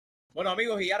Bueno,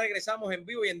 amigos, y ya regresamos en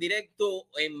vivo y en directo.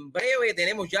 En breve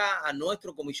tenemos ya a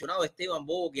nuestro comisionado Esteban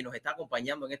Bobo, que nos está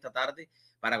acompañando en esta tarde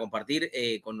para compartir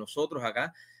con nosotros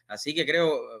acá. Así que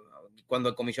creo, cuando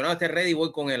el comisionado esté ready,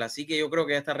 voy con él. Así que yo creo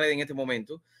que ya está ready en este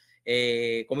momento.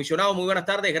 Comisionado, muy buenas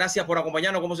tardes. Gracias por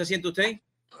acompañarnos. ¿Cómo se siente usted?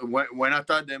 Buenas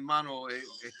tardes, hermano.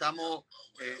 Estamos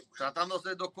tratando de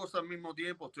hacer dos cosas al mismo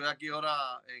tiempo. Estoy aquí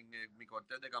ahora en mi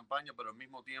cuartel de campaña, pero al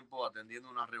mismo tiempo atendiendo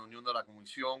una reunión de la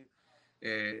comisión.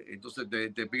 Entonces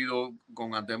te pido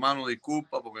con antemano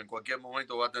disculpas porque en cualquier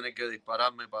momento va a tener que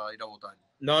dispararme para ir a votar.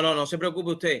 No se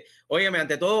preocupe usted. Óyeme,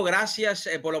 ante todo, gracias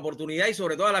por la oportunidad y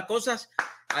sobre todas las cosas,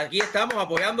 aquí estamos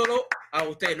apoyándolo a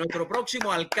usted, nuestro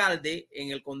próximo alcalde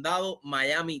en el condado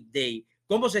Miami Dade.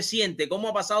 ¿Cómo se siente? ¿Cómo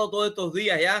ha pasado todos estos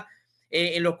días ya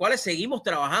en los cuales seguimos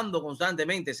trabajando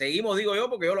constantemente? Seguimos, digo yo,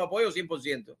 porque yo lo apoyo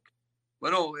 100%.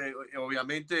 Bueno,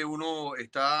 obviamente uno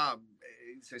está...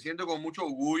 se siente con mucho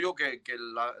orgullo que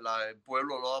el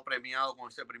pueblo lo ha premiado con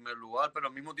ese primer lugar, pero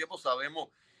al mismo tiempo sabemos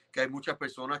que hay muchas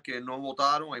personas que no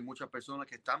votaron, hay muchas personas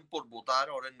que están por votar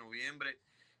ahora en noviembre,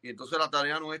 y entonces la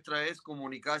tarea nuestra es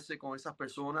comunicarse con esas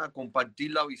personas,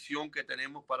 compartir la visión que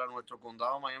tenemos para nuestro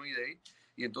condado Miami-Dade,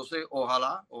 y entonces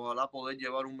ojalá poder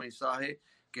llevar un mensaje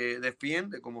que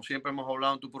defiende, como siempre hemos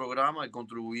hablado en tu programa, el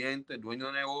contribuyente, el dueño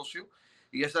de negocio,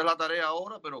 y esa es la tarea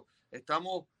ahora, pero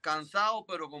estamos cansados,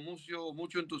 pero con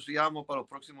mucho entusiasmo para los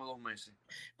próximos 2 meses.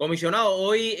 Comisionado,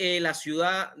 hoy la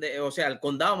ciudad, el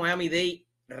condado Miami-Dade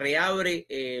reabre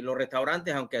los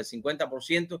restaurantes, aunque al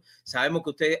 50%. Sabemos que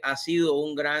usted ha sido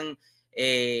un gran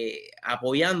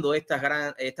apoyando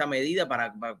esta medida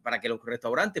para que los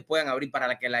restaurantes puedan abrir,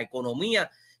 para que la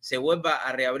economía se vuelva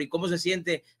a reabrir. ¿Cómo se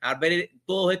siente al ver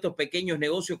todos estos pequeños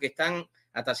negocios que están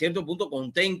hasta cierto punto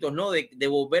contentos, ¿no? de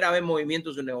volver a ver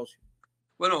movimientos en su negocio?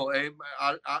 Bueno,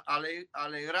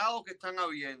 alegrado que están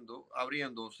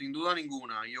abriendo, sin duda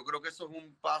ninguna. Y yo creo que eso es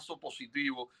un paso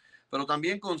positivo, pero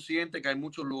también consciente que hay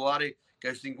muchos lugares que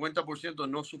el 50%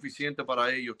 no es suficiente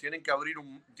para ellos. Tienen que abrir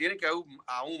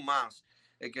aún más.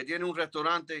 El que tiene un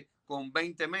restaurante con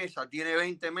 20 mesas, tiene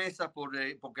 20 mesas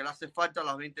porque le hace falta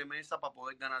las 20 mesas para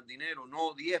poder ganar dinero,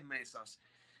 no 10 mesas.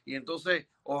 Y entonces,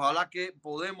 ojalá que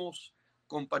podemos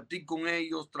compartir con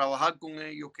ellos, trabajar con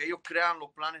ellos, que ellos crean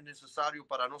los planes necesarios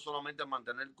para no solamente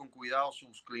mantener con cuidado a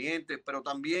sus clientes, pero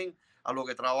también a los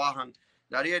que trabajan.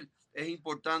 Dariel, es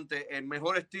importante, el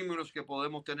mejor estímulo que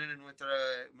podemos tener en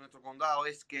nuestro condado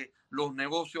es que los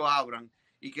negocios abran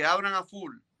y que abran a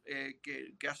full,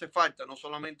 que hace falta, no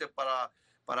solamente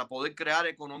para poder crear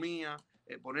economía,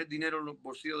 poner dinero en los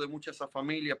bolsillos de muchas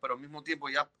familias, pero al mismo tiempo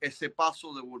ya ese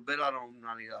paso de volver a la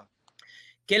normalidad.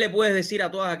 ¿Qué le puedes decir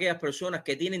a todas aquellas personas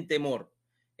que tienen temor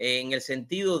en el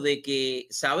sentido de que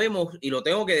sabemos, y lo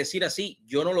tengo que decir así,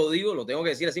 yo no lo digo, lo tengo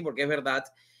que decir así porque es verdad,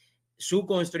 su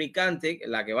contrincante,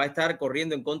 la que va a estar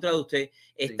corriendo en contra de usted,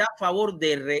 está a favor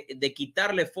de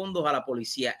quitarle fondos a la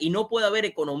policía y no puede haber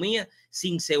economía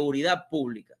sin seguridad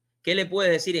pública? ¿Qué le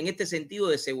puedes decir en este sentido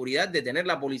de seguridad, de tener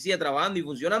la policía trabajando y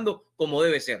funcionando como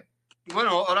debe ser? Bueno,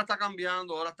 ahora está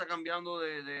cambiando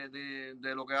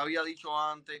de lo que había dicho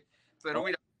antes. Pero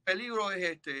mira, el peligro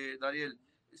es Dariel.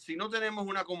 Si no tenemos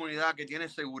una comunidad que tiene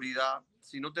seguridad,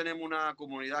 si no tenemos una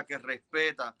comunidad que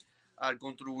respeta al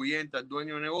contribuyente, al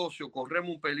dueño de negocio,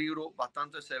 corremos un peligro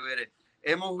bastante severo.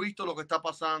 Hemos visto lo que está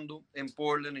pasando en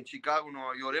Portland, en Chicago,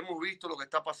 Nueva York. Hemos visto lo que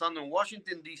está pasando en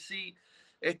Washington, D.C.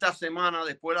 esta semana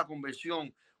después de la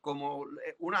convención, como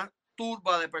una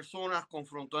turba de personas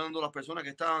confrontando a las personas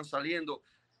que estaban saliendo.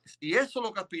 Si eso es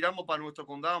lo que aspiramos para nuestro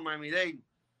condado Miami-Dade,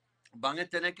 van a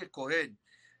tener que escoger.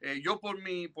 Yo por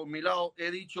mi lado he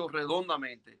dicho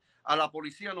redondamente, a la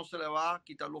policía no se le va a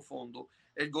quitar los fondos.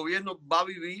 El gobierno va a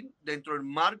vivir dentro del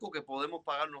marco que podemos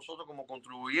pagar nosotros como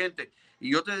contribuyentes.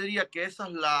 Y yo te diría que esa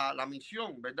es la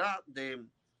misión, ¿verdad? De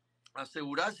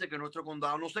asegurarse que nuestro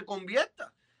condado no se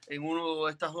convierta en una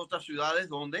de estas otras ciudades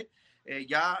donde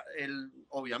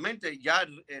obviamente ya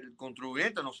el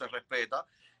contribuyente no se respeta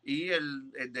y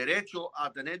el derecho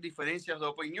a tener diferencias de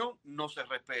opinión no se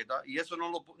respeta, y eso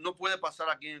no puede pasar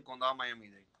aquí en el condado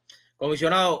Miami-Dade.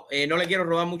 Comisionado, no le quiero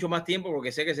robar mucho más tiempo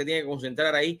porque sé que se tiene que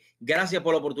concentrar ahí. Gracias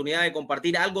por la oportunidad de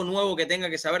compartir algo nuevo que tenga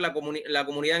que saber la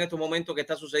comunidad en estos momentos que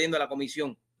está sucediendo en la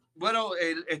comisión. Bueno,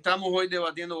 estamos hoy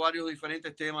debatiendo varios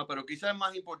diferentes temas, pero quizás el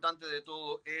más importante de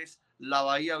todo es la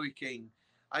Bahía Biscayne.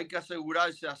 Hay que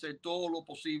asegurarse de hacer todo lo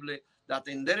posible de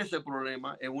atender ese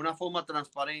problema en una forma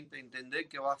transparente, entender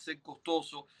que va a ser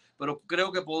costoso, pero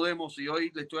creo que podemos, y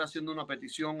hoy le estoy haciendo una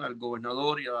petición al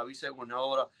gobernador y a la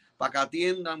vicegobernadora para que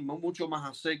atiendan mucho más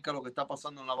acerca de lo que está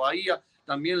pasando en la bahía.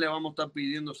 También le vamos a estar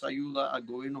pidiendo esa ayuda al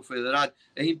gobierno federal.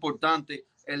 Es importante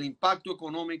el impacto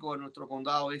económico de nuestro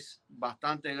condado es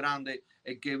bastante grande.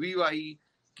 El que viva ahí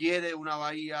quiere una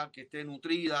bahía que esté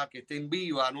nutrida, que esté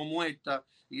viva, no muerta,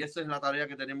 y esa es la tarea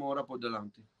que tenemos ahora por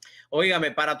delante.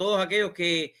 Óigame, para todos aquellos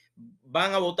que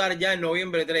van a votar ya en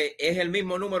noviembre 3, ¿es el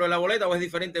mismo número en la boleta o es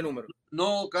diferente número?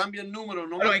 No, cambia el número.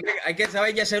 No bueno, hay que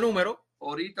saber ya ese número.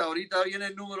 Ahorita viene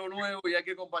el número nuevo y hay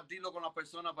que compartirlo con las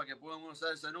personas para que puedan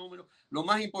usar ese número. Lo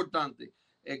más importante,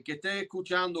 el que esté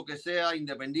escuchando, que sea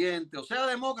independiente o sea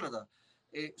demócrata,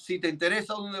 si te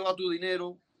interesa dónde va tu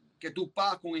dinero, que tú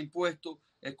pagas con impuestos,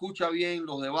 escucha bien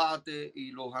los debates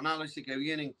y los análisis que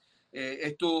vienen.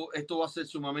 Esto va a ser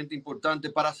sumamente importante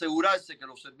para asegurarse que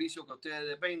los servicios que ustedes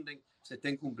dependen se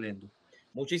estén cumpliendo.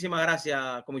 Muchísimas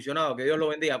gracias, comisionado. Que Dios lo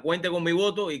bendiga. Cuente con mi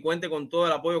voto y cuente con todo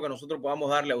el apoyo que nosotros podamos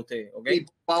darle a usted. ¿Okay? Y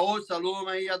por favor,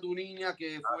 salúdame ahí a tu niña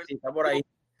que fue sí, está por ahí.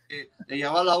 De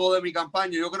llevar la voz de mi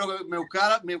campaña. Yo creo que me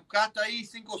buscaste ahí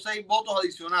 5 o 6 votos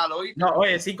adicionales, ¿oíste? No,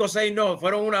 oye, 5 o 6 no,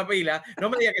 fueron una pila. No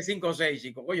me digas que 5 o 6,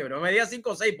 chicos. Oye, no me digas 5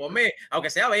 o 6, ponme, aunque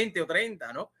sea 20 o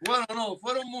 30, ¿no? Bueno, no,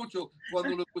 fueron muchos.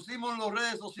 Cuando lo pusimos en las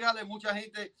redes sociales, mucha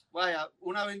gente, vaya,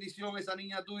 una bendición esa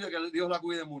niña tuya, que Dios la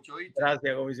cuide mucho, ¿oíste?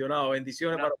 Gracias, comisionado.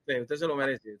 Bendiciones para usted. Usted se lo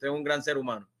merece. Usted es un gran ser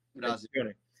humano. Gracias.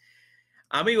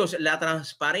 Amigos, la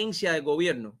transparencia del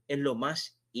gobierno es lo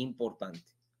más importante.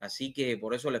 Así que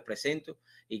por eso les presento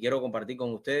y quiero compartir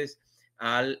con ustedes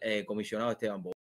al comisionado Esteban Bo.